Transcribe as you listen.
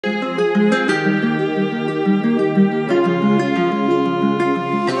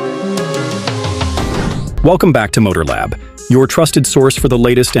Welcome back to MotorLab, your trusted source for the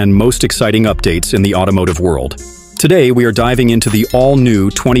latest and most exciting updates in the automotive world. Today, we are diving into the all-new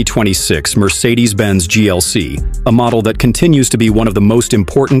 2026 Mercedes-Benz GLC, a model that continues to be one of the most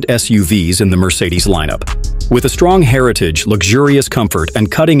important SUVs in the Mercedes lineup. With a strong heritage, luxurious comfort,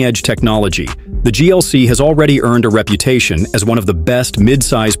 and cutting-edge technology, the GLC has already earned a reputation as one of the best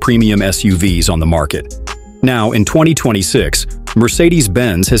mid-size premium SUVs on the market. Now, in 2026,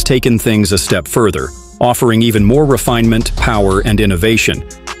 Mercedes-Benz has taken things a step further, offering even more refinement, power, and innovation,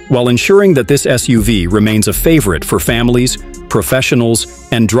 while ensuring that this SUV remains a favorite for families, professionals,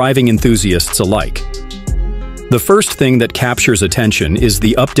 and driving enthusiasts alike. The first thing that captures attention is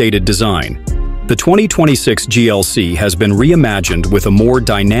the updated design. The 2026 GLC has been reimagined with a more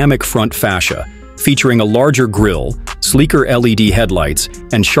dynamic front fascia, featuring a larger grille, sleeker LED headlights,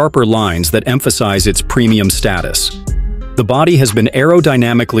 and sharper lines that emphasize its premium status. The body has been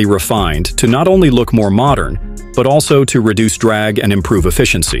aerodynamically refined to not only look more modern, but also to reduce drag and improve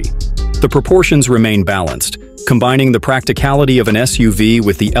efficiency. The proportions remain balanced, combining the practicality of an SUV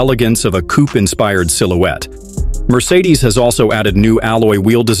with the elegance of a coupe-inspired silhouette. Mercedes has also added new alloy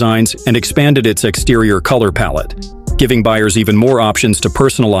wheel designs and expanded its exterior color palette, giving buyers even more options to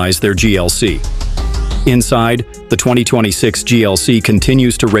personalize their GLC. Inside, the 2026 GLC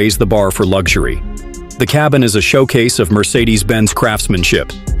continues to raise the bar for luxury. The cabin is a showcase of Mercedes-Benz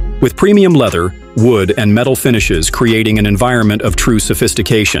craftsmanship, with premium leather, wood, and metal finishes creating an environment of true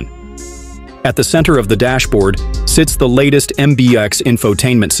sophistication. At the center of the dashboard sits the latest MB.EA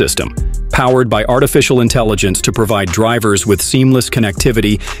infotainment system, powered by artificial intelligence to provide drivers with seamless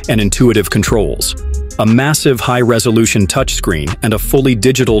connectivity and intuitive controls. A massive high-resolution touchscreen and a fully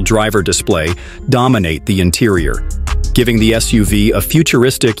digital driver display dominate the interior, giving the SUV a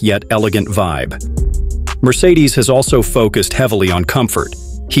futuristic yet elegant vibe. Mercedes has also focused heavily on comfort.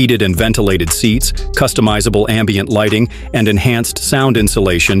 Heated and ventilated seats, customizable ambient lighting, and enhanced sound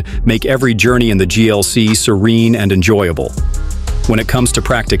insulation make every journey in the GLC serene and enjoyable. When it comes to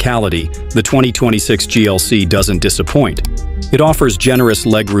practicality, the 2026 GLC doesn't disappoint. It offers generous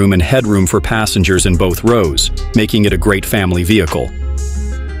legroom and headroom for passengers in both rows, making it a great family vehicle.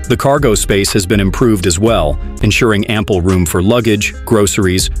 The cargo space has been improved as well, ensuring ample room for luggage,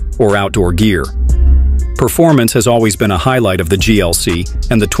 groceries, or outdoor gear. Performance has always been a highlight of the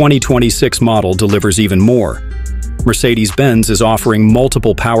GLC, and the 2026 model delivers even more. Mercedes-Benz is offering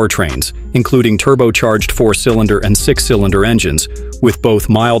multiple powertrains, including turbocharged 4-cylinder and 6-cylinder engines, with both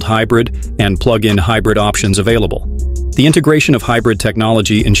mild hybrid and plug-in hybrid options available. The integration of hybrid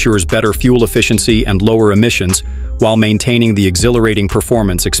technology ensures better fuel efficiency and lower emissions, while maintaining the exhilarating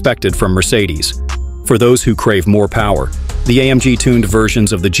performance expected from Mercedes. For those who crave more power, the AMG-tuned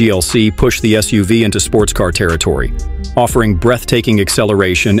versions of the GLC push the SUV into sports car territory, offering breathtaking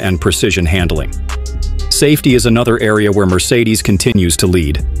acceleration and precision handling. Safety is another area where Mercedes continues to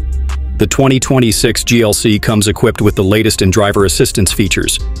lead. The 2026 GLC comes equipped with the latest in driver assistance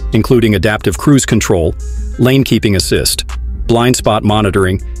features, including adaptive cruise control, lane keeping assist, blind spot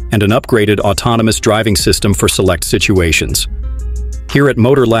monitoring, and an upgraded autonomous driving system for select situations. Here at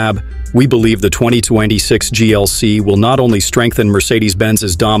MotorLab, we believe the 2026 GLC will not only strengthen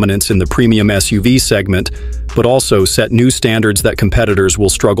Mercedes-Benz's dominance in the premium SUV segment, but also set new standards that competitors will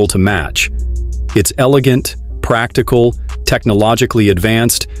struggle to match. It's elegant, practical, technologically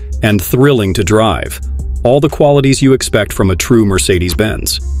advanced, and thrilling to drive, all the qualities you expect from a true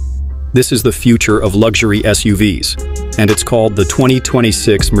Mercedes-Benz. This is the future of luxury SUVs, and it's called the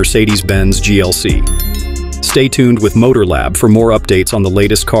 2026 Mercedes-Benz GLC. Stay tuned with MotorLab for more updates on the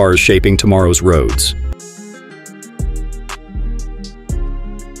latest cars shaping tomorrow's roads.